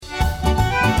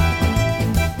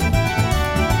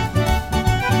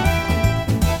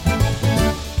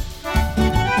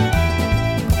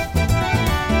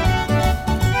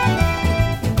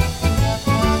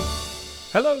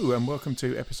and welcome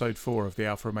to episode 4 of the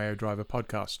Alfa Romeo Driver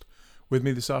podcast. With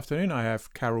me this afternoon I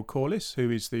have Carol Corliss,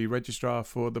 who is the registrar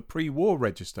for the Pre-War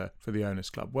Register for the Owners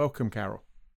Club. Welcome, Carol.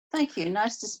 Thank you.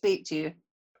 Nice to speak to you.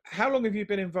 How long have you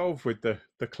been involved with the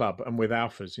club and with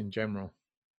Alfas in general?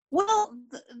 Well,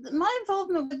 my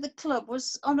involvement with the club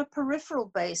was on a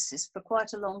peripheral basis for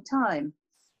quite a long time.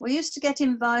 We used to get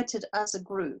invited as a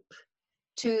group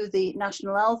to the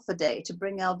National Alpha Day to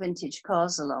bring our vintage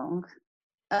cars along.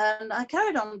 And I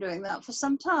carried on doing that for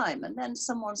some time. And then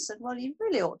someone said, well, you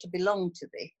really ought to belong to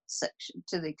the section,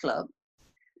 to the club.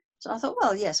 So I thought,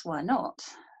 well, yes, why not?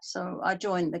 So I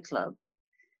joined the club.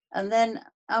 And then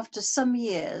after some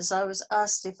years, I was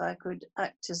asked if I could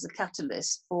act as the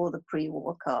catalyst for the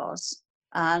pre-war cars.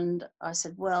 And I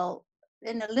said, well,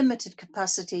 in a limited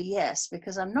capacity, yes,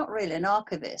 because I'm not really an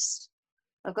archivist.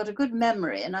 I've got a good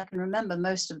memory and I can remember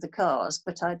most of the cars,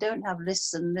 but I don't have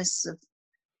lists and lists of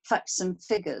facts and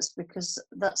figures because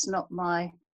that's not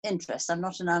my interest. I'm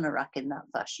not an anorak in that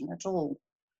fashion at all.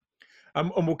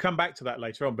 And we'll come back to that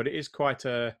later on, but it is quite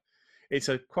an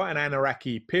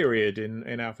Anaraki period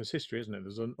in Alpha's history, isn't it?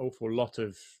 There's an awful lot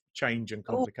of change and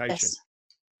complication.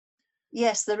 Oh,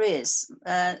 yes, there is.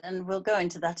 And we'll go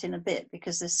into that in a bit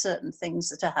because there's certain things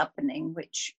that are happening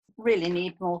which really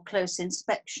need more close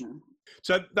inspection.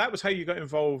 So that was how you got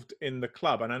involved in the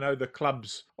club. And I know the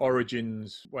club's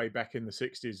origins way back in the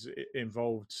 60s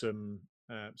involved some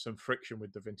friction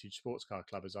with the Vintage Sports Car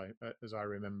Club, as I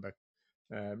remember.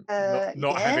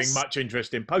 Not having much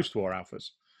interest in post-war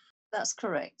Alphas. That's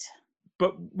correct.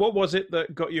 But what was it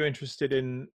that got you interested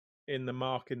in the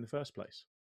marque in the first place?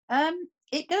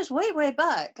 It goes way, way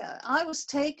back. I was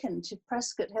taken to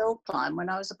Prescott Hill Climb when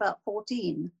I was about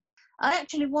 14. I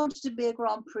actually wanted to be a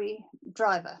Grand Prix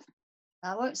driver.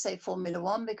 I won't say Formula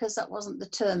One because that wasn't the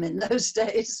term in those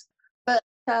days. But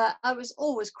I was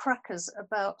always crackers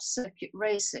about circuit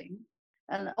racing.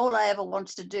 And all I ever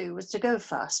wanted to do was to go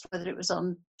fast, whether it was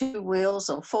on 2 wheels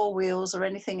or 4 wheels or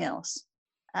anything else.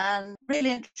 And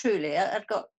really and truly, I'd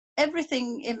got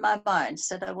everything in my mind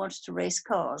said I wanted to race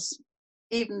cars,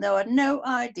 even though I had no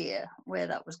idea where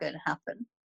that was going to happen.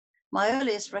 My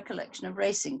earliest recollection of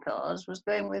racing cars was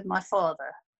going with my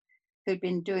father, who'd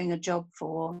been doing a job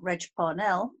for Reg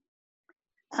Parnell,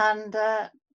 and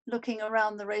looking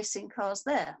around the racing cars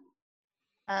there.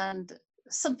 And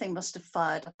something must have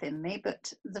fired up in me,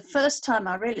 but the first time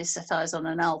I really set eyes on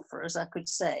an Alfa, as I could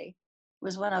say,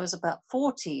 was when I was about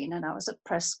 14 and I was at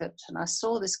Prescott and I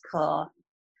saw this car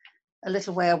a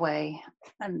little way away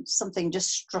and something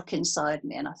just struck inside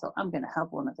me and I thought, I'm going to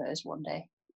have one of those one day.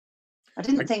 I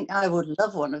didn't think I would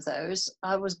love one of those.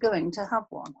 I was going to have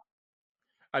one.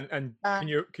 And can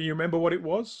you remember what it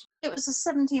was? It was a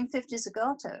 1750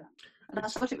 Zagato. And I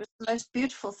thought it was the most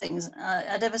beautiful things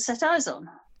I'd ever set eyes on.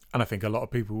 And I think a lot of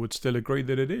people would still agree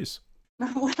that it is.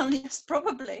 Well, yes,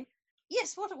 probably.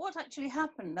 Yes, what actually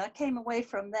happened, I came away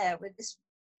from there with this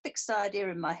fixed idea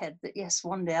in my head that, yes,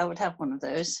 one day I would have one of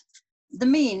those. The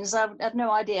means, I had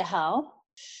no idea how,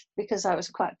 because I was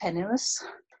quite penniless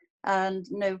and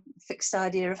no fixed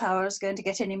idea of how I was going to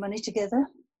get any money together.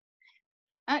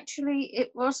 Actually,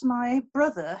 it was my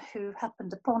brother who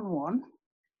happened upon one,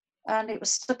 and it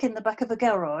was stuck in the back of a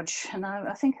garage, and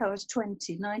I think I was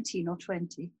 19 or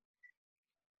 20.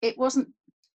 It wasn't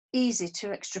easy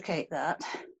to extricate that.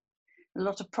 A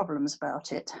lot of problems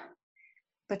about it.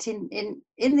 But in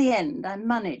the end, I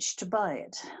managed to buy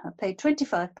it. I paid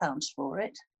 £25 for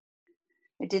it.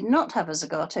 It did not have a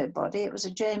Zagato body. It was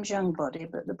a James Young body,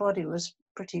 but the body was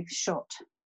pretty shot.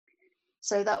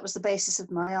 So that was the basis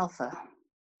of my Alpha.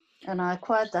 And I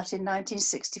acquired that in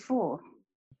 1964.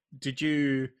 Did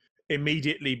you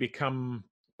immediately become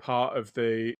part of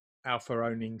the Alpha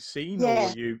owning scene, Yeah. or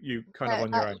were you kind of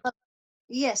on your own?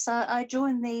 Yes, I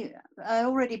joined I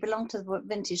already belonged to the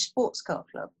Vintage Sports Car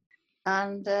Club,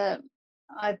 and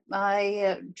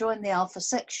I joined the Alpha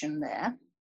section there,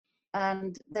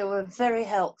 and they were very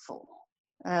helpful.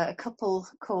 A couple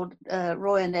called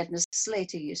Roy and Edna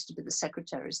Slater used to be the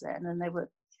secretaries then, and they were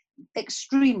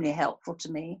extremely helpful to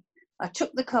me. I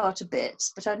took the car to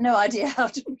bits, but I had no idea how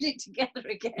to put it together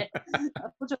again. I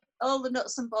put all the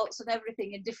nuts and bolts and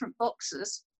everything in different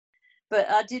boxes. But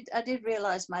I did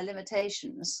realise my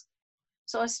limitations.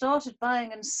 So I started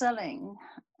buying and selling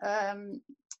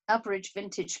average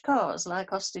vintage cars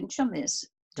like Austin Chummies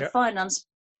to finance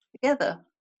together.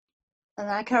 And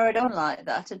I carried on like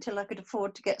that until I could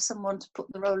afford to get someone to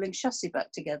put the rolling chassis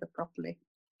back together properly.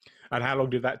 And how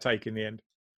long did that take in the end?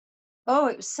 Oh,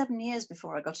 it was 7 years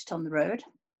before I got it on the road.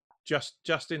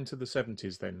 Just into the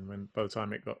 70s then, by the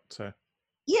time it got...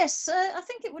 Yes, I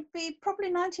think it would be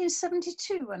probably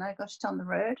 1972 when I got it on the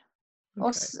road. or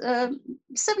Okay.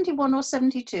 71 or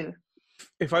 72.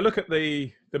 If I look at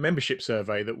the membership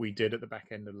survey that we did at the back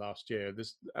end of last year,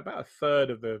 there's about a third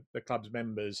of the club's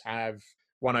members have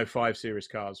 105 series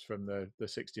cars from the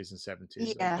 60s and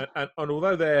 70s. Yeah, And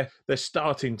although they're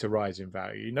starting to rise in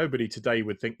value, nobody today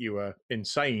would think you were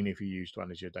insane if you used one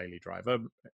as your daily driver.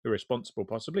 Irresponsible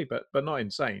possibly, but not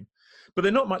insane. But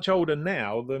they're not much older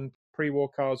now than pre-war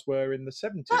cars were in the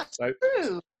 70s. that's So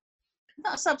true.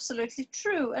 That's absolutely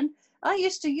true. And I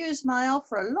used to use my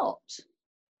Alpha a lot.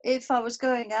 If I was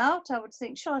going out, I would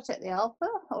think, shall I take the Alpha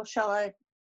or shall I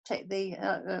take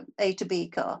the A to B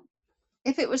car?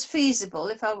 If it was feasible,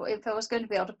 if I was going to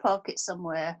be able to park it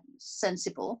somewhere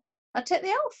sensible, I'd take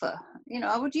the Alpha.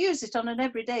 I would use it on an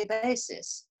everyday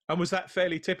basis. and was that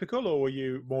fairly typical, or were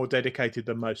you more dedicated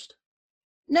than most?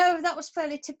 No, that was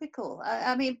fairly typical.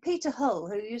 I mean, Peter Hull,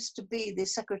 who used to be the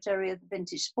secretary of the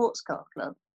Vintage Sports Car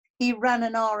Club, he ran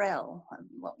an RL,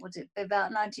 what was it,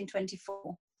 about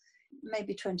 1924,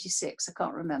 maybe 26, I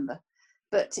can't remember.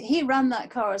 But he ran that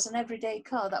car as an everyday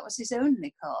car. That was his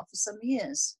only car for some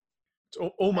years.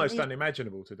 It's almost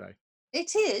unimaginable today.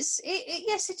 It is.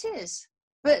 Yes, it is.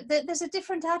 But there's a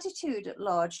different attitude at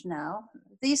large now.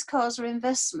 These cars are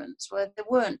investments where they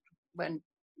weren't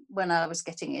when I was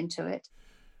getting into it.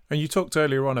 And you talked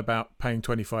earlier on about paying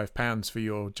 £25 for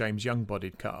your James Young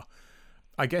bodied car.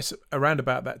 I guess around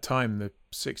about that time, the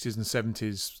 60s and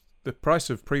 70s, the price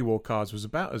of pre-war cars was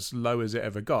about as low as it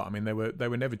ever got. I mean, they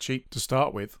were never cheap to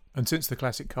start with. And since the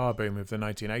classic car boom of the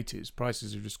 1980s,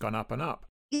 prices have just gone up and up.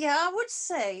 Yeah, I would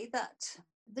say that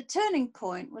the turning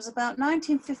point was about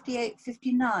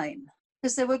 1958-59,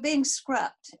 because they were being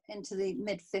scrapped into the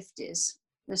mid-50s.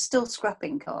 They're still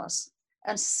scrapping cars.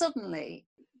 And suddenly,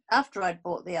 after I'd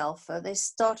bought the Alpha, they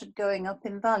started going up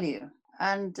in value.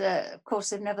 And of course,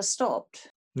 they've never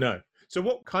stopped. No. So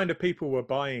what kind of people were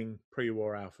buying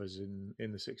pre-war Alphas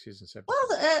in the 60s and 70s?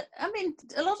 Well, I mean,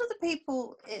 a lot of the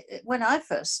people when I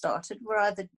first started were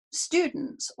either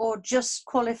students or just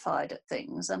qualified at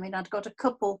things. I mean, I'd got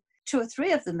two or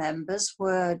three of the members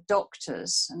were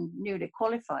doctors and newly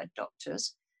qualified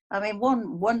doctors. I mean,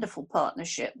 one wonderful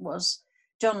partnership was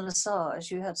John Lesage,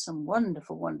 who had some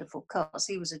wonderful, wonderful cars.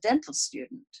 He was a dental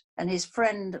student. And his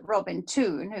friend Robin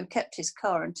Toon, who kept his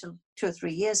car until 2 or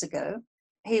 3 years ago,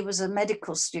 he was a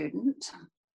medical student.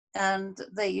 And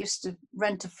they used to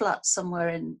rent a flat somewhere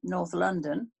in North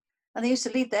London. And they used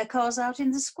to leave their cars out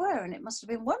in the square. And it must have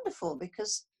been wonderful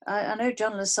because I know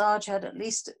John Lesage had at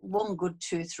least one good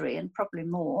 2-3 and probably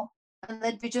more. And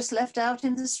they'd be just left out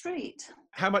in the street.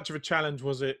 How much of a challenge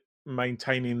was it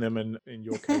maintaining them and, in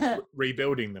your case,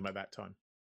 rebuilding them at that time?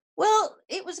 Well,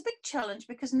 it was a big challenge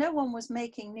because no one was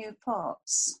making new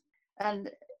parts. And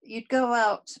you'd go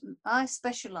out, I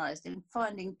specialised in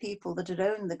finding people that had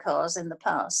owned the cars in the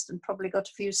past and probably got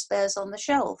a few spares on the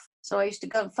shelf. So I used to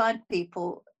go and find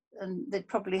people and they'd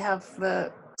probably have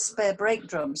spare brake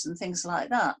drums and things like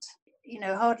that.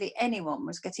 Hardly anyone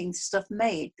was getting stuff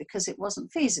made because it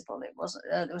wasn't feasible. It wasn't.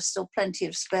 There was still plenty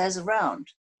of spares around.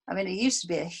 I mean, it used to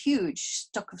be a huge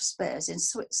stock of spares in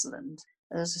Switzerland.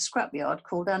 There was a scrapyard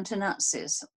called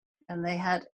Antonazzis, and they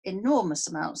had enormous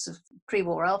amounts of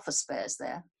pre-war Alpha spares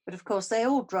there. But of course, they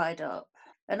all dried up.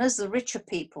 And as the richer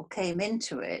people came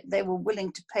into it, they were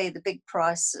willing to pay the big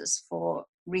prices for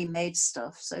remade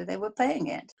stuff, so they were paying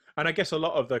it. And I guess a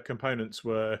lot of the components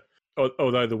were,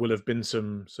 although there will have been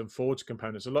some forged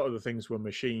components, a lot of the things were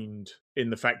machined in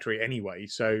the factory anyway.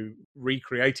 So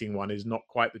recreating one is not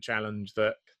quite the challenge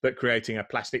that creating a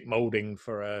plastic molding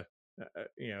for a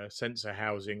sensor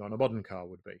housing on a modern car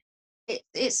would be.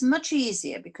 It's much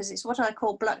easier because it's what I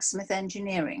call blacksmith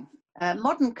engineering.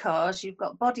 Modern cars, you've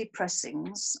got body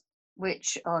pressings,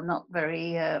 which are not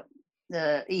very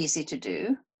easy to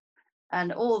do.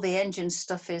 And all the engine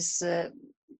stuff is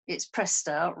it's pressed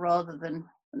out rather than,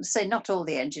 say, not all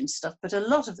the engine stuff, but a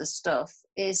lot of the stuff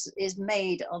is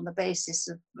made on the basis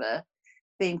of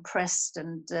being pressed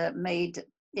and made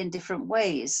in different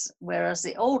ways, whereas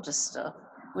the older stuff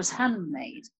was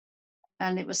handmade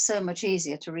and it was so much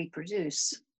easier to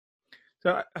reproduce.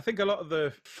 So I think a lot of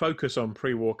the focus on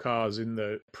pre-war cars in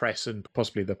the press and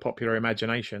possibly the popular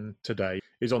imagination today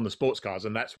is on the sports cars,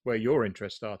 and that's where your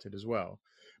interest started as well.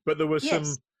 But there was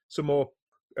Yes. some more,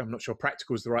 I'm not sure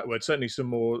practical is the right word, certainly some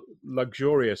more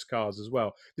luxurious cars as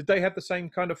well. Did they have the same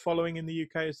kind of following in the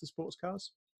UK as the sports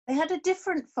cars? They had a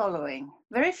different following.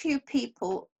 Very few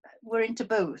people were into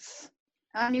both.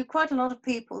 I knew quite a lot of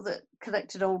people that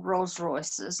collected old Rolls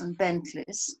Royces and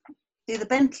Bentleys. See, the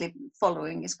Bentley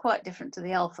following is quite different to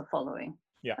the Alpha following.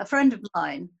 Yeah. A friend of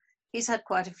mine, he's had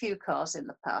quite a few cars in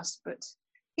the past, but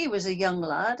he was a young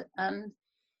lad and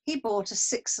he bought a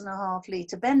 6.5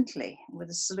 litre Bentley with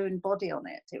a saloon body on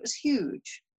it. It was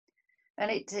huge.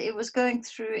 And it was going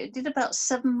through, it did about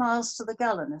 7 miles to the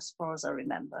gallon, as far as I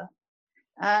remember.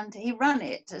 And he ran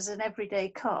it as an everyday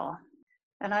car.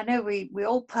 And I know we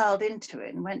all piled into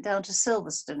it and went down to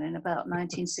Silverstone in about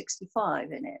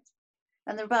 1965 in it.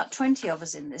 And there were about 20 of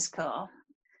us in this car.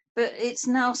 But it's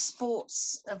now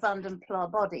sports a Vanden Plas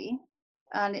body.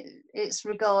 And it's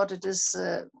regarded as,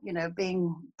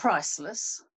 being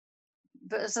priceless.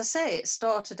 But as I say, it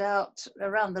started out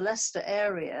around the Leicester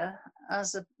area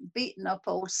as a beaten up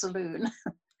old saloon.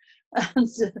 And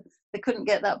they couldn't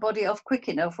get that body off quick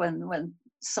enough when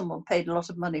someone paid a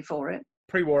lot of money for it.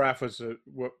 Pre-war Alphas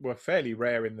were fairly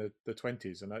rare in the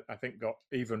 20s, and I think got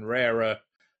even rarer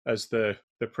as the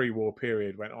pre-war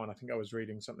period went on. I think I was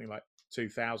reading something like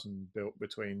 2,000 built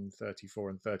between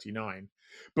 34 and 39.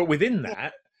 But within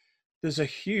that, there's a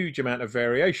huge amount of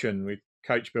variation with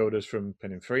coach builders from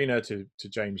Pininfarina to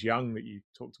James Young that you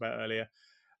talked about earlier.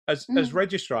 As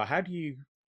registrar, how do you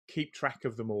keep track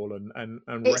of them all and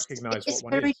recognise what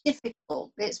one is?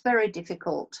 It's very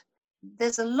difficult.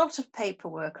 There's a lot of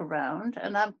paperwork around,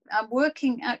 and I'm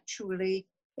working actually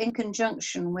in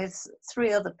conjunction with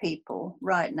 3 other people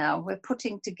right now. We're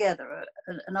putting together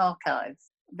an archive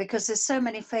because there's so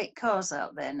many fake cars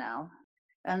out there now.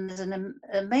 And there's an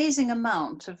amazing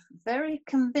amount of very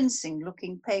convincing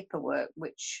looking paperwork,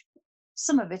 which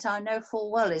some of it I know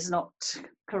full well is not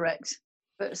correct,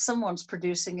 but someone's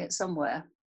producing it somewhere.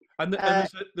 And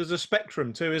there's a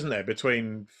spectrum too, isn't there,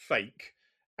 between fake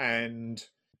and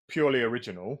purely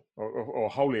original or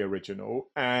wholly original,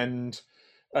 and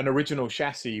an original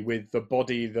chassis with the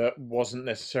body that wasn't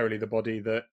necessarily the body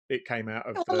that it came out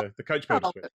of the coach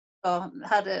builders with.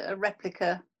 Had a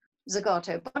replica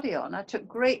Zagato body on. I took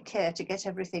great care to get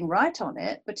everything right on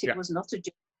it, but it was not a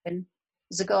genuine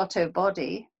Zagato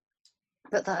body.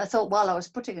 But I thought, while I was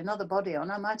putting another body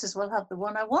on, I might as well have the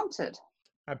one I wanted.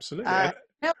 Absolutely. I've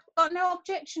got no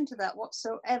objection to that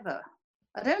whatsoever.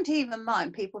 I don't even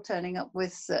mind people turning up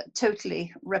with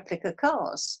totally replica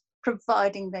cars,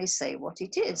 providing they say what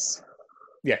it is.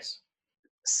 Yes.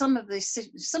 Some of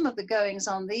the goings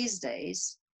on these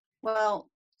days, well,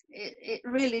 it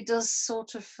really does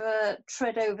sort of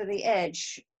tread over the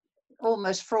edge,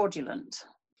 almost fraudulent.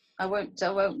 I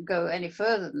won't go any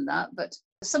further than that, but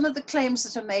some of the claims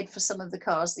that are made for some of the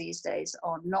cars these days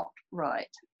are not right.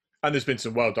 And there's been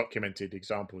some well-documented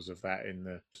examples of that in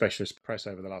the specialist press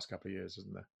over the last couple of years,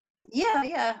 isn't there?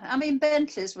 Yeah. I mean,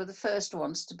 Bentleys were the first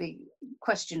ones to be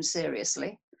questioned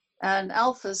seriously. And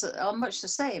Alphas are much the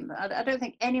same. I don't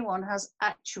think anyone has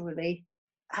actually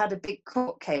had a big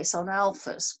court case on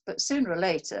Alphas, but sooner or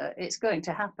later, it's going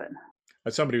to happen.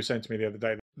 As somebody was saying to me the other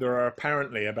day, there are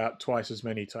apparently about twice as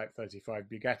many Type 35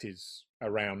 Bugattis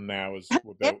around now as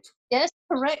were built. Yes,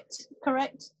 correct.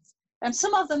 And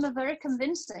some of them are very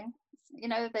convincing. You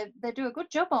know, they do a good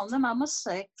job on them, I must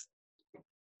say.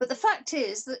 But the fact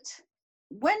is that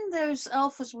when those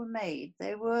Alphas were made,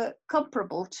 they were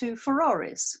comparable to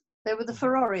Ferraris. They were the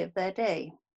Ferrari of their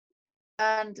day.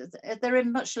 And they're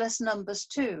in much less numbers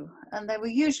too. And they were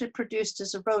usually produced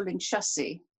as a rolling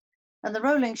chassis. And the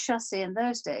rolling chassis in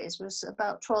those days was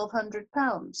about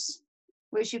 £1,200,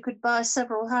 which you could buy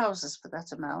several houses for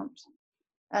that amount.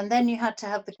 And then you had to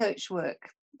have the coachwork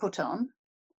put on,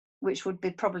 which would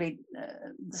be probably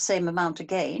the same amount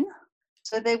again.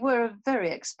 So they were a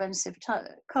very expensive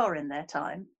car in their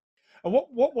time. And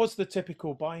what was the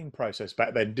typical buying process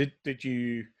back then? Did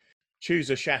you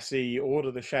choose a chassis, order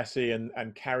the chassis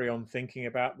and carry on thinking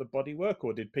about the bodywork,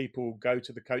 or did people go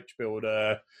to the coach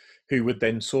builder who would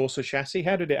then source a chassis?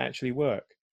 How did it actually work?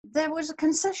 There was a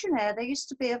concessionaire. There used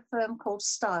to be a firm called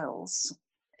Styles,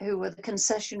 who were the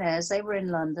concessionaires. They were in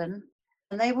London,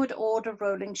 and they would order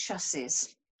rolling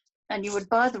chassis. And you would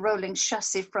buy the rolling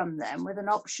chassis from them with an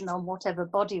option on whatever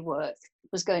bodywork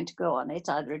was going to go on it,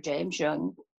 either a James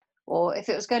Young, or if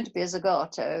it was going to be a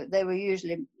Zagato,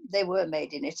 they were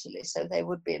made in Italy, so they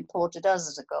would be imported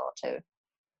as a Zagato.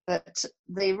 But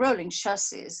the rolling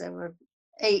chassis, there were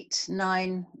 8,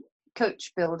 9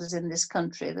 coach builders in this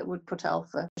country that would put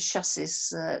Alpha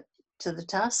chassis to the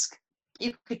task.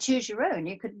 You could choose your own.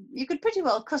 You could pretty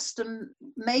well custom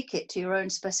make it to your own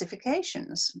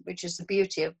specifications, which is the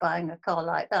beauty of buying a car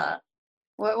like that.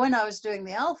 When I was doing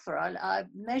the Alpha, I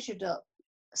measured up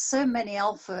so many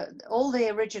Alpha, all the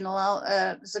original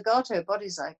Zagato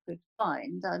bodies I could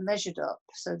find, I measured up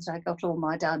so that I got all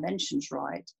my dimensions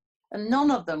right. And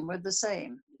none of them were the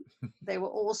same. They were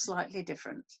all slightly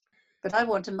different. But I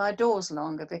wanted my doors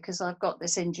longer because I've got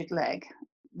this injured leg.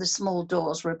 The small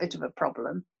doors were a bit of a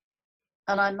problem.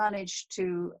 And I managed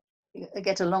to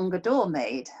get a longer door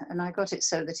made, and I got it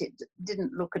so that it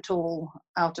didn't look at all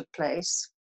out of place.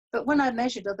 But when I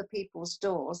measured other people's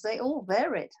doors, they all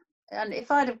varied. And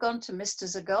if I'd have gone to Mr.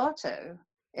 Zagato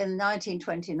in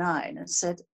 1929 and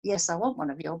said, yes, I want one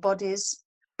of your bodies,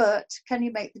 but can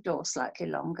you make the door slightly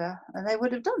longer? And they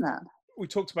would have done that. We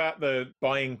talked about the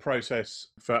buying process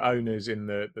for owners in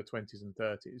the 20s and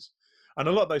 30s. And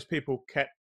a lot of those people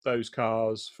kept those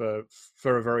cars for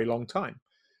a very long time.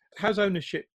 How's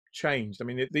ownership changed? I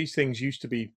mean, these things used to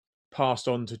be passed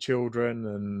on to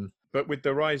children, but with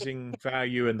the rising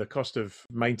value and the cost of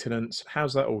maintenance,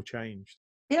 how's that all changed?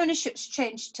 The ownership's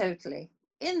changed totally.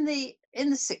 In the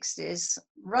 60s,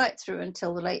 right through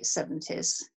until the late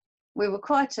 70s, we were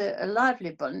quite a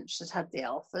lively bunch that had the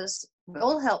Alphas. We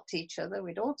all helped each other.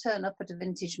 We'd all turn up at a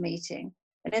vintage meeting.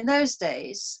 And in those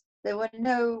days, there were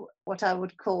no what I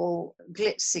would call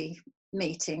glitzy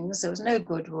meetings. There was no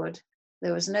Goodwood.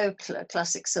 There was no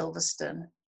classic Silverstone.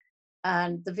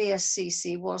 And the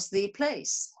VSCC was the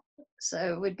place.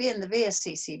 So we'd be in the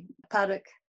VSCC paddock.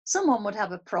 Someone would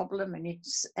have a problem and you'd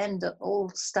end up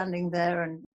all standing there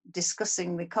and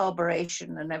discussing the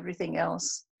carburation and everything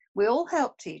else. We all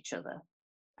helped each other.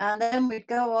 And then we'd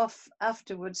go off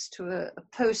afterwards to a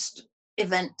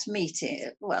post-event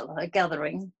meeting, well, a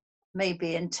gathering,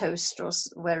 maybe in Toast or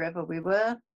wherever we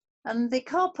were. And the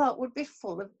car park would be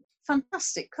full of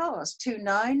fantastic cars,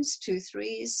 29s,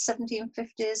 23s,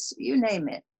 1750s, you name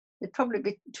it. There'd probably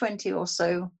be 20 or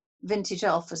so vintage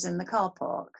Alphas in the car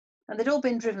park. And they'd all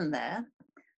been driven there,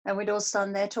 and we'd all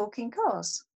stand there talking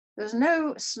cars. There was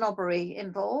no snobbery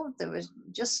involved. There was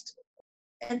just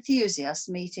enthusiasts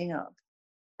meeting up.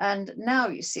 And now,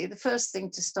 you see, the first thing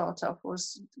to start off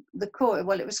was the Coy.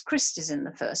 Well, it was Christie's in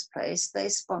the first place. They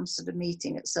sponsored a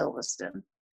meeting at Silverstone.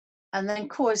 And then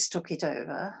Coy's took it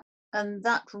over. And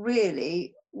that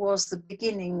really was the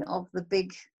beginning of the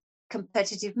big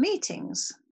competitive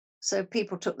meetings. So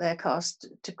people took their cars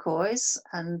to Coy's,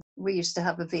 and we used to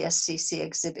have a VSCC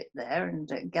exhibit there and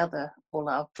gather all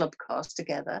our club cars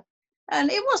together.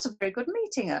 And it was a very good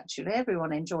meeting, actually.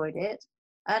 Everyone enjoyed it.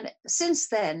 And since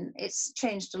then, it's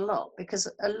changed a lot,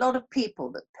 because a lot of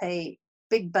people that pay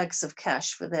big bags of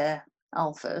cash for their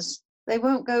Alphas, they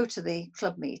won't go to the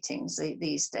club meetings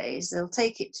these days. They'll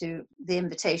take it to the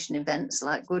invitation events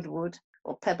like Goodwood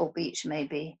or Pebble Beach,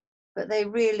 maybe. But they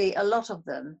really, a lot of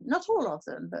them, not all of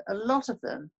them, but a lot of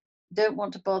them don't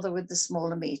want to bother with the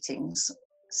smaller meetings.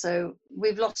 So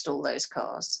we've lost all those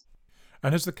cars.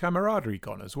 And has the camaraderie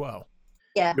gone as well?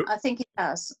 Yeah, I think it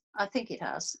has. I think it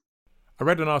has. I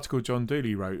read an article John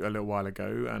Dooley wrote a little while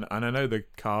ago, and I know the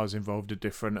cars involved are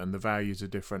different and the values are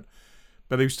different,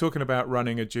 but he was talking about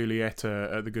running a Giulietta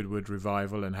at the Goodwood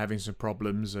Revival and having some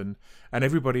problems, and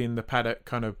everybody in the paddock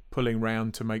kind of pulling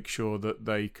round to make sure that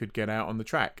they could get out on the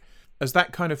track. Has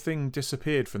that kind of thing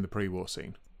disappeared from the pre-war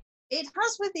scene? It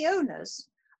has with the owners.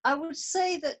 I would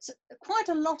say that quite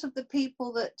a lot of the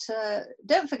people that,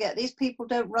 don't forget, these people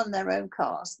don't run their own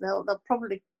cars. They'll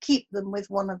probably keep them with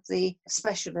one of the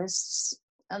specialists,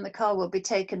 and the car will be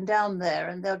taken down there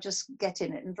and they'll just get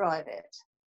in it and drive it.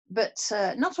 But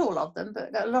not all of them, but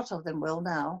a lot of them will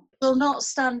now. They'll not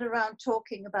stand around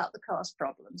talking about the car's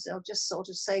problems. They'll just sort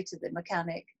of say to the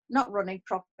mechanic, not running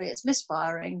properly, it's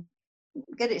misfiring,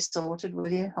 get it sorted,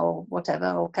 will you, or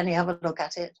whatever, or can you have a look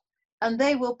at it? And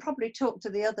they will probably talk to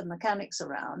the other mechanics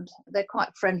around. They're quite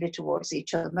friendly towards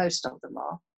each other, most of them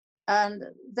are. And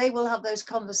they will have those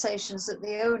conversations that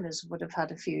the owners would have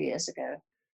had a few years ago.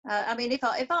 I mean, if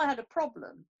I had a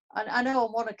problem, I know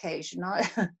on one occasion,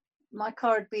 my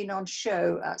car had been on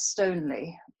show at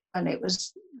Stoneleigh, and it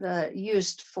was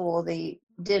used for the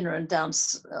dinner and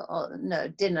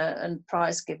dinner and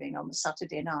prize giving on the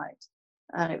Saturday night.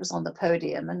 And it was on the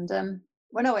podium. And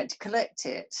when I went to collect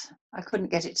it, I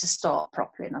couldn't get it to start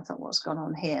properly. And I thought, what's gone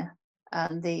on here?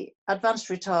 And the advanced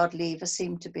retard lever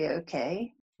seemed to be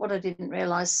okay. What I didn't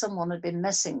realize, someone had been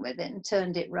messing with it and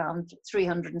turned it round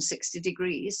 360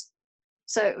 degrees.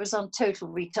 So it was on total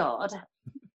retard,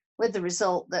 with the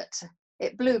result that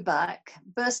it blew back,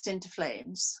 burst into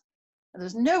flames. And there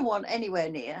was no one anywhere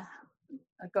near.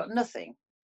 I got nothing.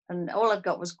 And all I've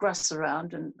got was grass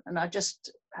around, and I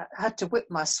just had to whip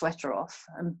my sweater off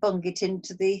and bung it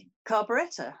into the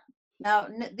carburetor. Now,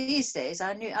 these days,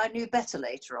 I knew better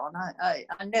later on. I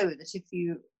know that if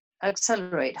you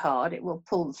accelerate hard, it will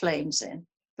pull the flames in.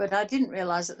 But I didn't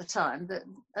realize at the time that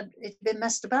it'd been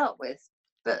messed about with.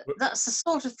 But that's the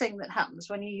sort of thing that happens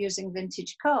when you're using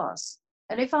vintage cars.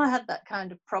 And if I had that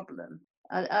kind of problem,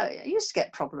 I used to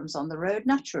get problems on the road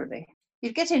naturally.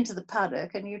 You'd get into the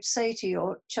paddock and you'd say to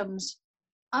your chums,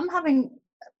 I'm having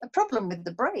a problem with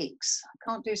the brakes. I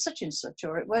can't do such and such,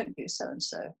 or it won't do so and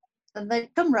so. And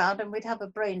they'd come round and we'd have a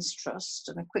brains trust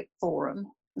and a quick forum.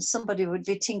 And somebody would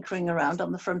be tinkering around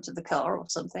on the front of the car or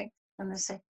something. And they'd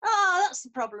say, that's the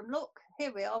problem. Look,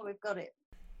 here we are. We've got it.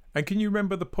 And can you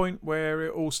remember the point where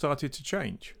it all started to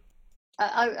change?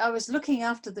 I was looking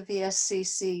after the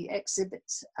VSCC exhibit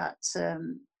at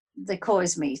the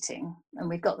COIS meeting, and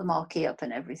we got the marquee up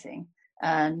and everything.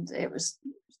 And it was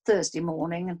Thursday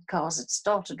morning and cars had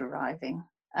started arriving.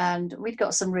 And we'd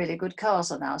got some really good cars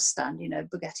on our stand,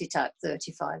 Bugatti Type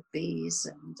 35Bs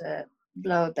and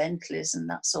lower Bentleys and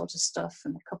that sort of stuff,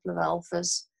 and a couple of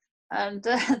Alphas. And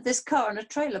this car and a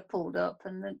trailer pulled up,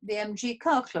 and the MG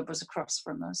Car Club was across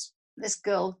from us. This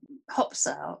girl hops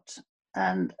out,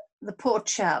 and the poor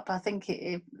chap, I think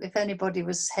if anybody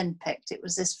was henpecked, it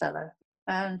was this fellow.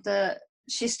 And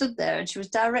she stood there and she was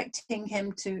directing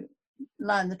him to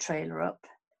line the trailer up.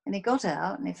 And he got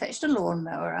out and he fetched a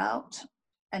lawnmower out.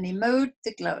 And he mowed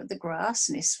the grass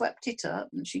and he swept it up,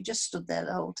 and she just stood there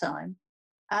the whole time.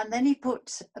 And then he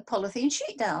put a polythene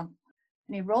sheet down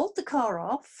and he rolled the car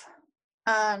off,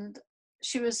 and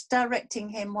she was directing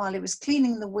him while he was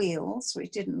cleaning the wheels, which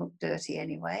didn't look dirty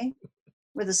anyway,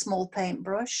 with a small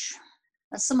paintbrush.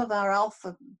 And some of our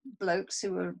Alpha blokes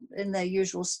who were in their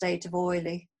usual state of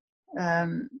oily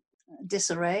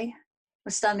disarray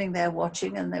were standing there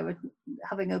watching, and they were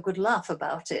having a good laugh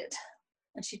about it.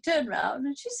 And she turned round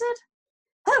and she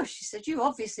said, you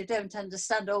obviously don't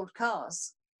understand old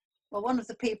cars. Well, one of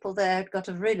the people there had got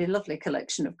a really lovely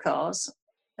collection of cars,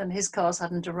 and his cars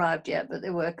hadn't arrived yet, but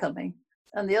they were coming.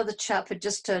 And the other chap had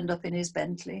just turned up in his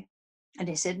Bentley. And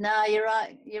he said, no, you're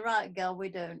right, girl, we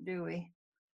don't, do we?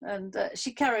 And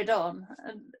she carried on.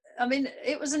 And I mean,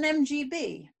 it was an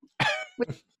MGB.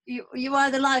 You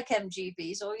either like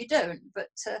MGBs or you don't. But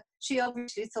she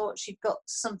obviously thought she'd got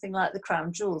something like the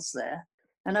crown jewels there.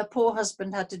 And her poor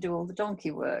husband had to do all the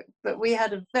donkey work. But we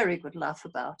had a very good laugh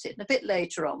about it. And a bit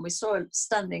later on, we saw him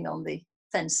standing on the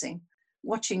fencing,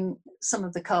 watching some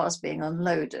of the cars being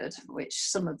unloaded, which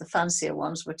some of the fancier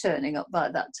ones were turning up by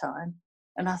that time.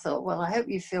 And I thought, well, I hope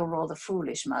you feel rather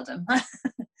foolish, madam.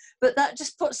 But that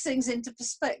just puts things into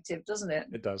perspective, doesn't it?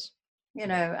 It does.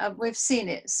 We've seen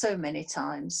it so many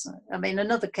times. I mean,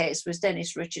 another case was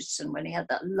Dennis Richardson when he had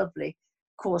that lovely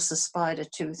Corsa Spider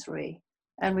 2.3.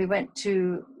 And we went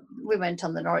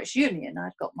on the Norwich Union.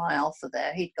 I'd got my Alpha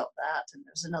there. He'd got that. And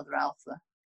there was another Alpha.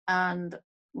 And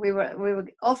we were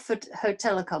offered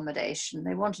hotel accommodation.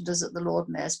 They wanted us at the Lord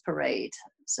Mayor's Parade.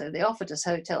 So they offered us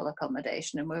hotel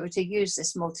accommodation, and we were to use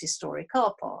this multi-storey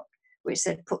car park, which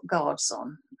said put guards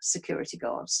on, security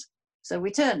guards. So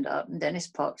we turned up, and Dennis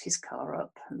parked his car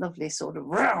up, lovely sort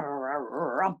of,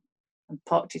 and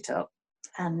parked it up.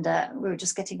 And we were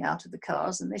just getting out of the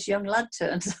cars, and this young lad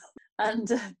turned up, and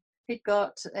he'd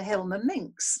got a Hillman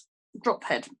Minx drop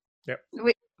head. Yep.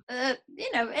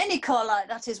 Any car like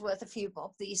that is worth a few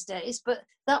bob these days, but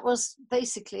that was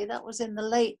in the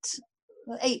late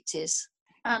 80s.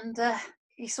 And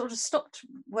he sort of stopped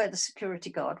where the security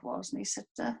guard was, and he said,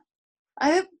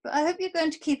 I hope you're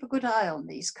going to keep a good eye on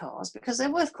these cars, because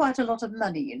they're worth quite a lot of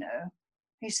money,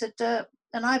 He said,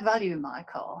 and I value my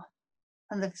car.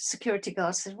 And the security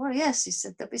guard said, well, yes. He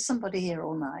said, there'll be somebody here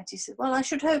all night. He said, well, I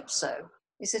should hope so.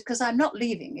 He said, because I'm not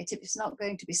leaving it if it's not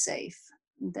going to be safe.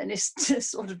 And Dennis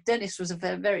was a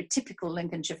very, very typical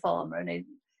Lincolnshire farmer, and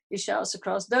he shouts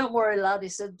across, don't worry, lad. He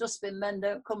said, dustbin men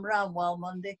don't come round while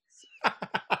Monday.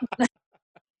 I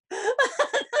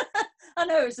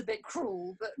know it's a bit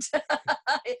cruel, but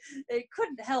it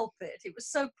couldn't help it. It was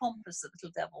so pompous, the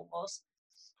little devil was.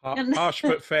 Harsh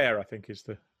but fair, I think, is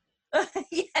the...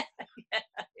 yeah.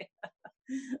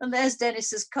 And there's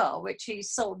Dennis's car, which he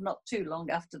sold not too long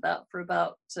after that for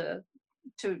about 2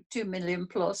 million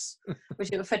plus,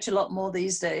 which will fetch a lot more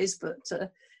these days. But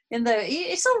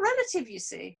it's all relative, you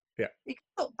see. Yeah. You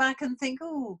can look back and think,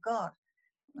 oh, God,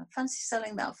 I fancy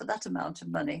selling that for that amount of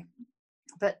money.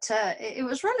 But it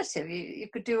was relative. You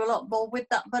could do a lot more with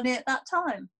that money at that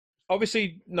time.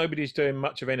 Obviously, nobody's doing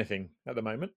much of anything at the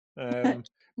moment. But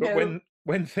No.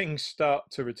 when things start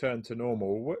to return to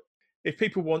normal, if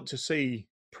people want to see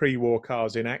pre-war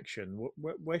cars in action,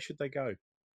 where should they go?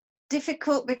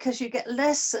 Difficult, because you get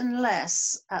less and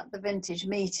less at the vintage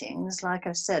meetings. Like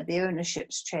I've said, the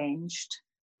ownership's changed.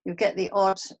 You get the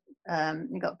odd,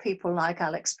 you've got people like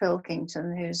Alex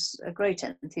Pilkington, who's a great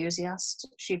enthusiast.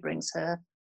 She brings her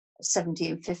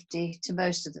 1750 to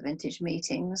most of the vintage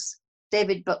meetings.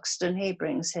 David Buxton, he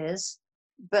brings his.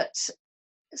 But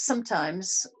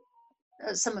sometimes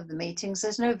at some of the meetings,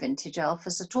 there's no vintage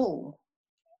Alphas at all.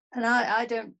 And I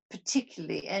don't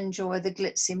particularly enjoy the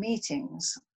glitzy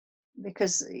meetings,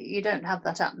 because you don't have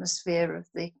that atmosphere of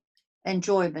the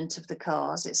enjoyment of the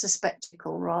cars. It's a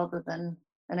spectacle rather than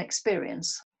an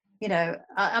experience. You know,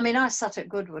 I mean, I sat at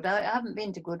Goodwood. I haven't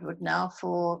been to Goodwood now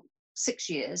for 6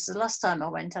 years. The last time I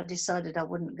went, I decided I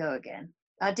wouldn't go again.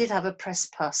 I did have a press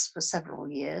pass for several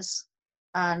years.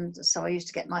 And so I used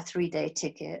to get my 3-day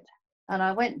ticket. And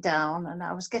I went down and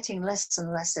I was getting less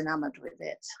and less enamored with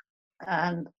it.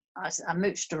 And I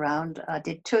mooched around. I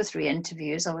did 2 or 3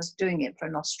 interviews. I was doing it for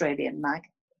an Australian mag.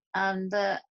 And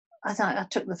I thought I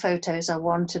took the photos I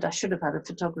wanted. I should have had a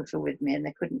photographer with me and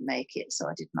they couldn't make it. So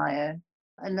I did my own.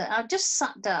 And I just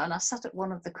sat down. I sat at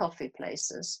one of the coffee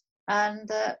places and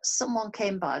someone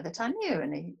came by that I knew.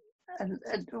 And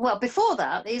well, before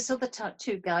that, these other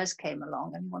 2 guys came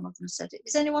along and one of them said,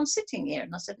 "Is anyone sitting here?"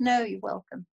 And I said, "No, you're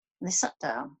welcome." And they sat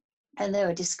down and they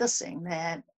were discussing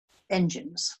their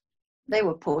engines. They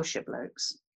were Porsche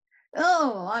blokes.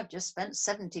 "Oh, I've just spent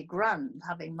 70 grand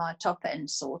having my top end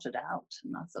sorted out."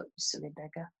 And I thought, "You silly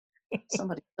beggar,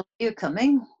 somebody saw you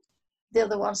coming." The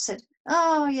other one said,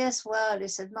 "Oh, yes, well," he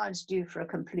said, "mine's due for a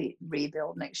complete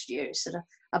rebuild next year." He said,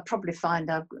 "I'll probably find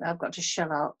I've got to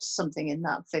shell out something in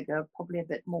that figure, probably a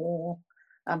bit more,"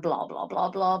 and blah, blah,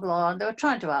 blah, blah, blah. And they were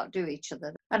trying to outdo each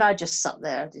other. And I just sat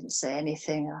there, I didn't say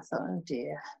anything. I thought, oh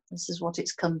dear, this is what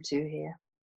it's come to here.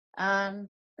 And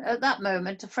at that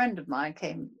moment, a friend of mine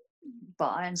came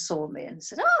by and saw me and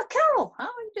said, "Oh, Carol, how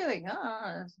are you doing?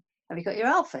 Have you got your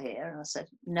Alpha here?" And I said,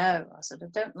 "No." I said, "I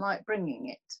don't like bringing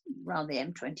it around the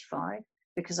M25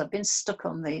 because I've been stuck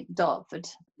on the Dartford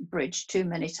Bridge too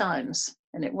many times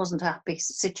and it wasn't a happy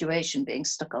situation being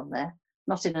stuck on there,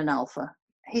 not in an Alpha."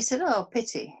 He said, "Oh,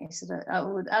 pity." He said,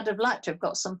 I'd have liked to have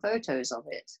got some photos of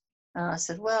it." And I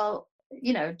said, "Well,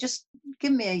 you know, just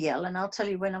give me a yell and I'll tell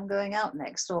you when I'm going out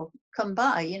next, or come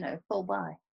by, you know, pull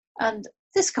by." And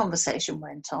this conversation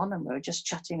went on and we were just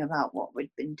chatting about what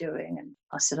we'd been doing. And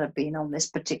I said I'd been on this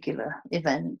particular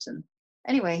event. And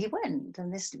anyway, he went,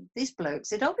 and these blokes,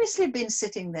 they'd obviously been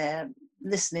sitting there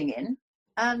listening in.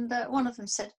 And one of them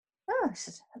said, "Oh," I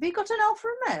said, "have you got an Alfa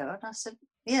Romeo?" And I said,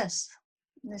 "Yes."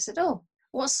 And they said, "Oh,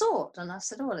 what sort?" And I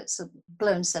said, "Oh, well, it's a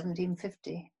blown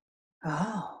 1750.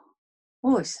 Oh,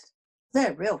 he said,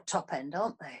 "They're real top end,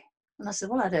 aren't they?" And I said,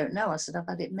 "Well, I don't know." I said, "I've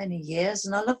had it many years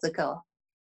and I love the car."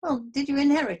 "Well, did you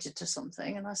inherit it or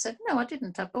something?" And I said, "No, I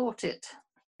didn't. I bought it."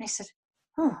 And he said,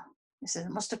 "Oh," he said,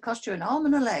 "it must have cost you an arm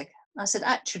and a leg." I said,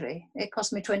 "Actually, it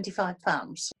cost me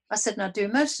 £25. I said, "And I do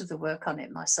most of the work on it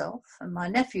myself. And my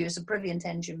nephew is a brilliant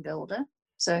engine builder,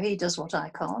 so he does what I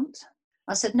can't."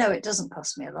 I said, "No, it doesn't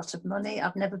cost me a lot of money.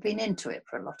 I've never been into it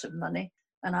for a lot of money.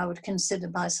 And I would consider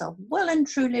myself well and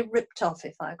truly ripped off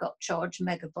if I got charged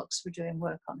megabucks for doing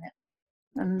work on it."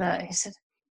 And he said,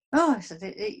 "Oh," he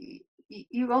said,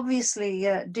 "you obviously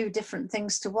do different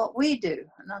things to what we do."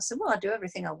 And I said, "Well, I do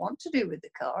everything I want to do with the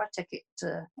car. I take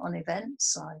it on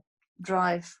events. I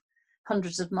drive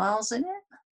hundreds of miles in it."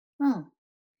 "Oh,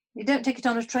 you don't take it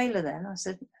on a trailer then?" I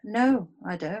said, "No,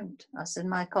 I don't." I said,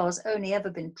 "My car's only ever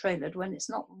been trailered when it's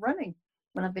not running,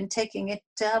 when I've been taking it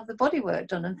to have the bodywork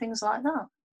done and things like that."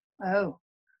 Oh,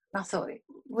 I thought,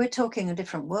 we're talking a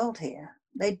different world here.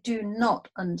 They do not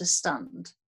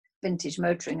understand vintage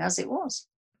motoring as it was.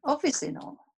 Obviously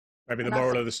not. Maybe the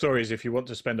moral of the story is if you want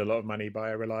to spend a lot of money, buy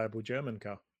a reliable German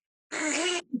car.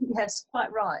 Yes,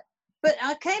 quite right. But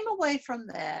I came away from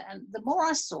there, and the more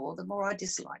I saw, the more I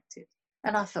disliked it.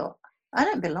 And I thought, I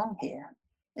don't belong here.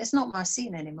 It's not my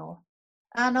scene anymore.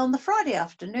 And on the Friday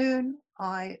afternoon,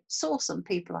 I saw some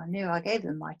people I knew. I gave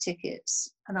them my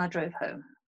tickets and I drove home.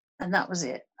 And that was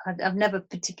it. I've never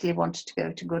particularly wanted to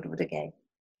go to Goodwood again.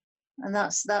 And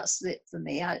that's it for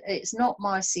me. It's not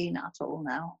my scene at all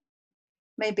now.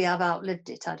 Maybe I've outlived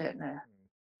it, I don't know.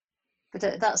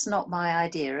 But that's not my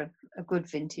idea of a good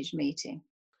vintage meeting.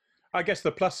 I guess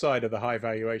the plus side of the high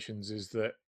valuations is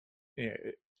that, you know,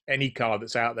 any car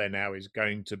that's out there now is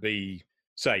going to be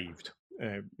saved.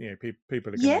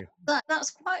 People are going to...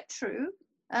 that's quite true.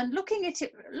 And looking at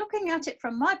it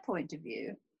from my point of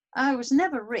view, I was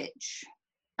never rich.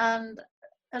 And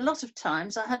a lot of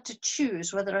times I had to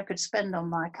choose whether I could spend on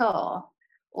my car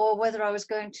or whether I was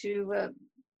going to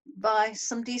buy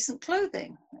some decent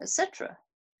clothing, etc.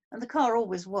 And the car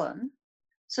always won.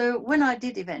 So when I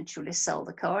did eventually sell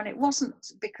the car, and it wasn't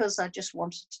because I just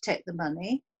wanted to take the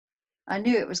money, I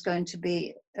knew it was going to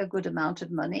be a good amount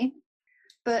of money,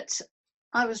 but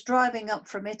I was driving up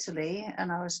from Italy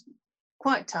and I was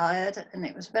quite tired and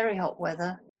it was very hot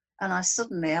weather. And I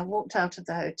walked out of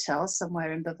the hotel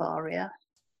somewhere in Bavaria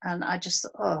and I just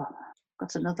thought, oh,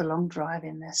 got another long drive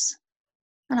in this.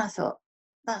 And I thought,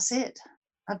 that's it.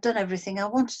 I've done everything I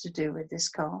wanted to do with this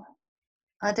car.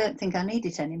 I don't think I need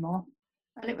it anymore.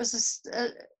 And it was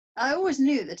I always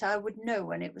knew that I would know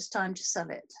when it was time to sell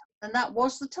it. And that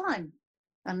was the time.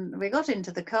 And we got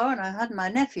into the car and I had my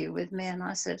nephew with me and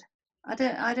I said, I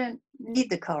don't need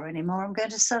the car anymore. I'm going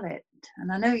to sell it.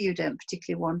 And I know you don't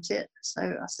particularly want it. So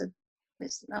I said,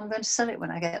 I'm going to sell it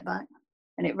when I get back.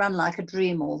 And it ran like a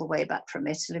dream all the way back from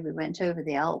Italy. We went over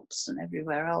the Alps and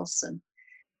everywhere else. And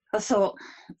I thought,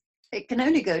 it can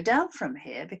only go down from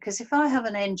here, because if I have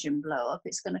an engine blow up,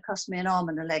 it's going to cost me an arm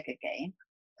and a leg again.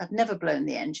 I've never blown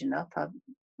the engine up.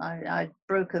 I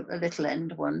broke a little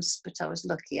end once, but I was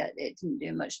lucky. It didn't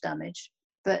do much damage.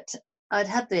 But I'd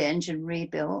had the engine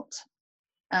rebuilt,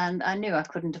 and I knew I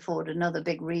couldn't afford another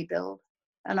big rebuild.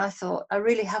 And I thought, I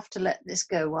really have to let this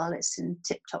go while it's in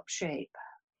tip-top shape.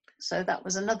 So that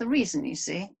was another reason, you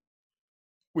see.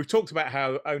 We've talked about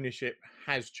how ownership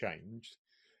has changed.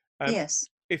 Yes.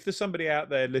 If there's somebody out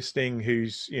there listening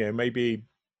who's, maybe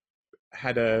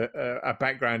had a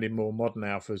background in more modern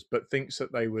Alphas, but thinks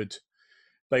that they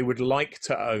would like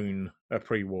to own a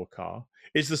pre-war car,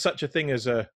 is there such a thing as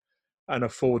an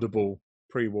affordable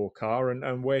pre-war car,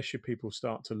 and where should people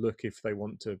start to look if they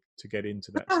want to get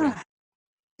into that scene?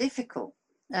 Difficult.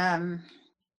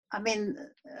 I mean,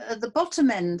 at the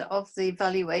bottom end of the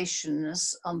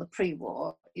valuations on the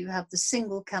pre-war, you have the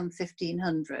single cam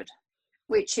 1500,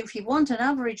 which if you want an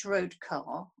average road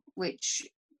car, which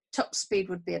top speed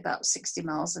would be about 60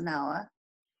 miles an hour,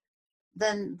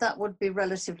 then that would be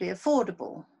relatively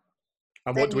affordable.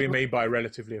 And what do we mean by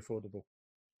relatively affordable?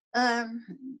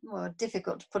 Well,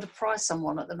 difficult to put a price on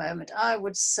one at the moment. I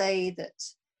would say that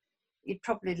you'd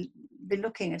probably be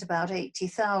looking at about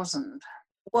 80,000,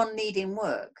 one needing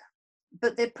work.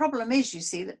 But the problem is, you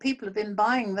see, that people have been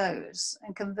buying those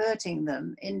and converting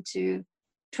them into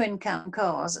twin cam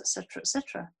cars, etc.,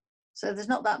 etc. So there's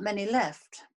not that many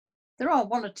left. There are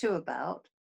one or two about.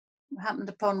 I happened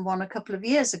upon one a couple of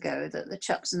years ago that the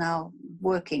chap's now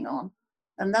working on,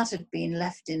 and that had been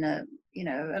left in an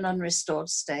unrestored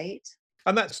state.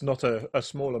 And that's not a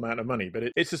small amount of money, but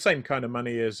it's the same kind of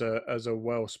money as a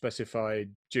well-specified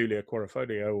Giulia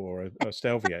Quadrifoglio or a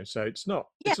Stelvio. So it's not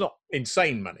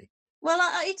insane money. Well,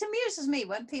 it amuses me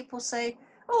when people say,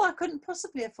 "Oh, I couldn't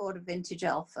possibly afford a vintage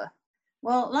Alpha."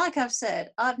 Well, like I've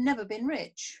said, I've never been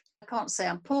rich. I can't say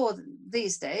I'm poor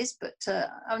these days, but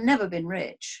I've never been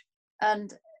rich.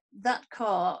 And that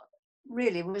car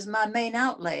really was my main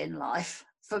outlay in life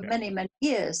for many, many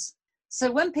years.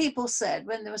 So when people said,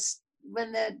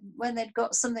 when they'd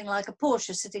got something like a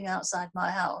Porsche sitting outside my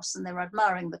house and they were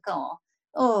admiring the car,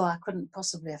 "Oh, I couldn't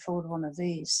possibly afford one of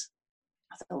these."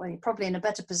 I thought, well, you're probably in a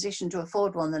better position to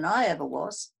afford one than I ever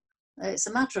was. It's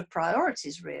a matter of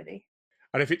priorities, really.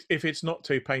 And if it's not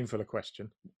too painful a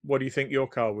question, what do you think your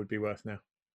car would be worth now?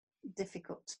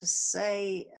 Difficult to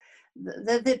say.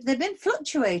 They've been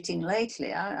fluctuating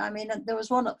lately. I mean, there was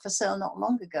one up for sale not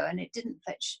long ago, and it didn't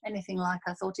fetch anything like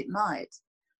I thought it might.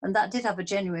 And that did have a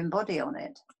genuine body on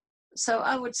it. So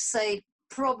I would say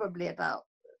probably about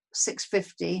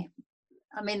 650.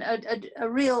 I mean, a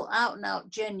real out-and-out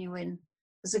genuine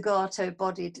Zagato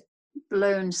bodied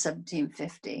blown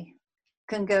 1750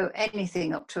 can go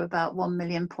anything up to about 1.4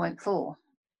 million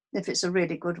if it's a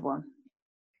really good one.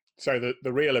 So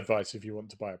the real advice, if you want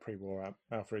to buy a pre-war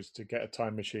Alpha, is to get a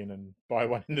time machine and buy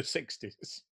one in the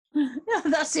 60s.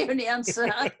 That's the only answer.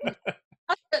 I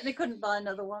certainly couldn't buy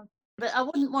another one, but I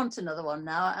wouldn't want another one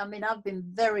now. I mean, I've been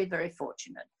very, very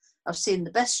fortunate. I've seen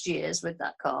the best years with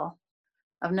that car.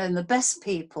 I've known the best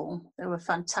people. They were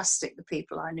fantastic, the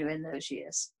people I knew in those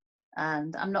years.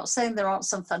 And I'm not saying there aren't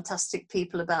some fantastic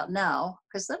people about now,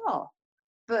 because there are.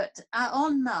 But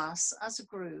en masse, as a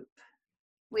group,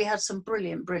 we had some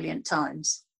brilliant, brilliant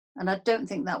times. And I don't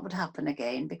think that would happen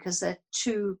again, because they're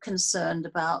too concerned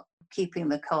about keeping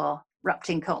the car wrapped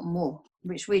in cotton wool,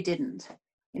 which we didn't.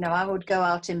 I would go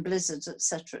out in blizzards,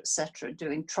 etc.,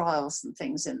 doing trials and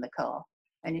things in the car.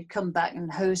 And you'd come back and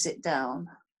hose it down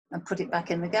and put it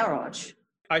back in the garage.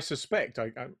 I suspect,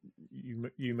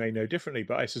 you may know differently,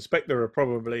 but I suspect there are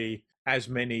probably as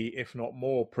many, if not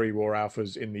more, pre-war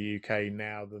Alphas in the UK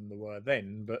now than there were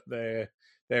then, but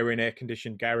they're in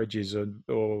air-conditioned garages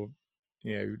or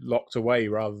locked away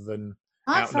rather than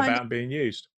out and about and being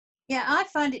used. Yeah, I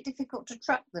find it difficult to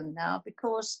track them now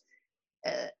because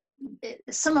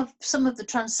some of the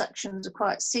transactions are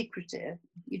quite secretive.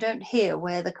 You don't hear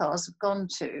where the cars have gone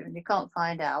to, and you can't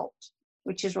find out,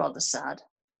 which is rather sad.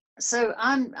 So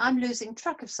I'm losing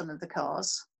track of some of the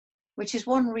cars, which is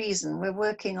one reason we're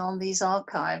working on these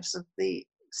archives of the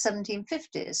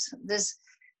 1750s.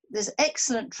 There's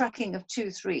excellent tracking of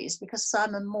 2.3s because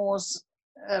Simon Moore's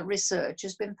research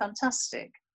has been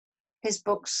fantastic. His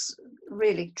books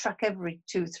really track every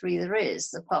 2.3 there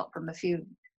is, apart from a few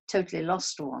totally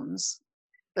lost ones.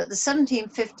 But the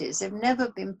 1750s have never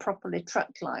been properly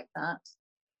tracked like that.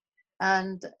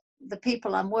 And the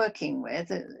people I'm working with,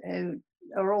 who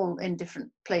are all in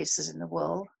different places in the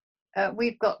world,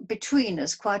 we've got between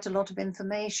us quite a lot of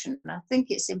information. And I think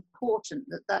it's important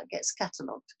that that gets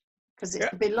catalogued, because it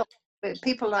could be lost. But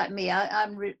people like me,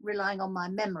 I'm relying on my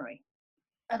memory.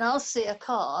 And I'll see a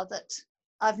car that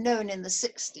I've known in the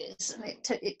 60s, and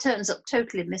it turns up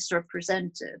totally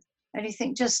misrepresented. And you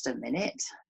think, just a minute,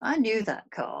 I knew that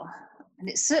car. And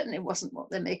it certainly wasn't what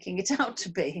they're making it out to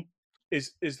be.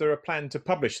 Is there a plan to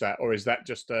publish that, or is that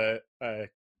just a kind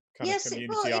of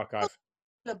community archive?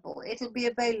 It'll be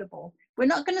available. We're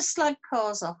not going to slag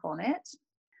cars off on it.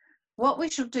 What we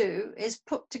shall do is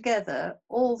put together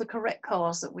all the correct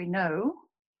cars that we know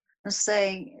and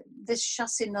say this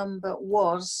chassis number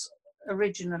was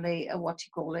originally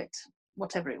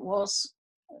whatever it was.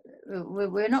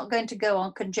 We're not going to go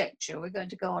on conjecture. We're going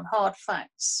to go on hard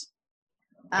facts.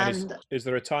 And is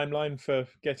there a timeline for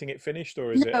getting it finished,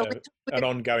 or is it an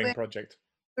ongoing project?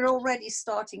 We're already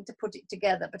starting to put it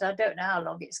together, but I don't know how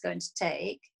long it's going to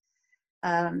take.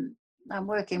 I'm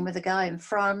working with a guy in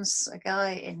France, a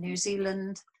guy in New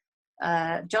Zealand,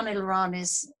 Johnny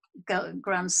Lorani's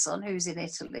grandson, who's in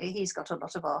Italy. He's got a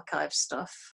lot of archive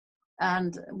stuff,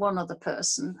 and one other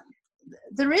person.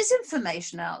 There is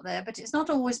information out there, but it's not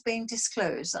always being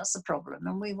disclosed. That's the problem,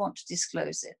 and we want to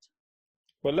disclose it.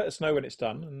 Well, let us know when it's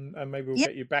done, and maybe we'll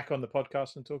get you back on the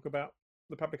podcast and talk about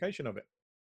the publication of it.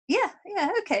 Yeah,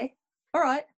 okay. All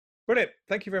right. Brilliant.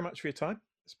 Thank you very much for your time.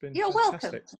 It's been fantastic.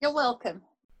 Welcome. You're welcome.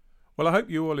 Well, I hope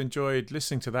you all enjoyed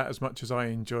listening to that as much as I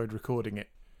enjoyed recording it.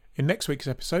 In next week's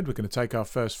episode, we're going to take our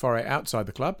first foray outside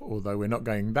the club, although we're not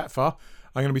going that far.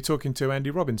 I'm going to be talking to Andy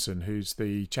Robinson, who's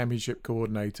the championship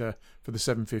coordinator for the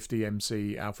 750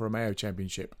 MC Alfa Romeo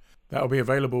Championship. That'll be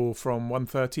available from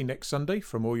 1:30 next Sunday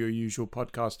from all your usual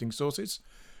podcasting sources.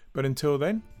 But until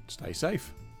then, stay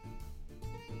safe.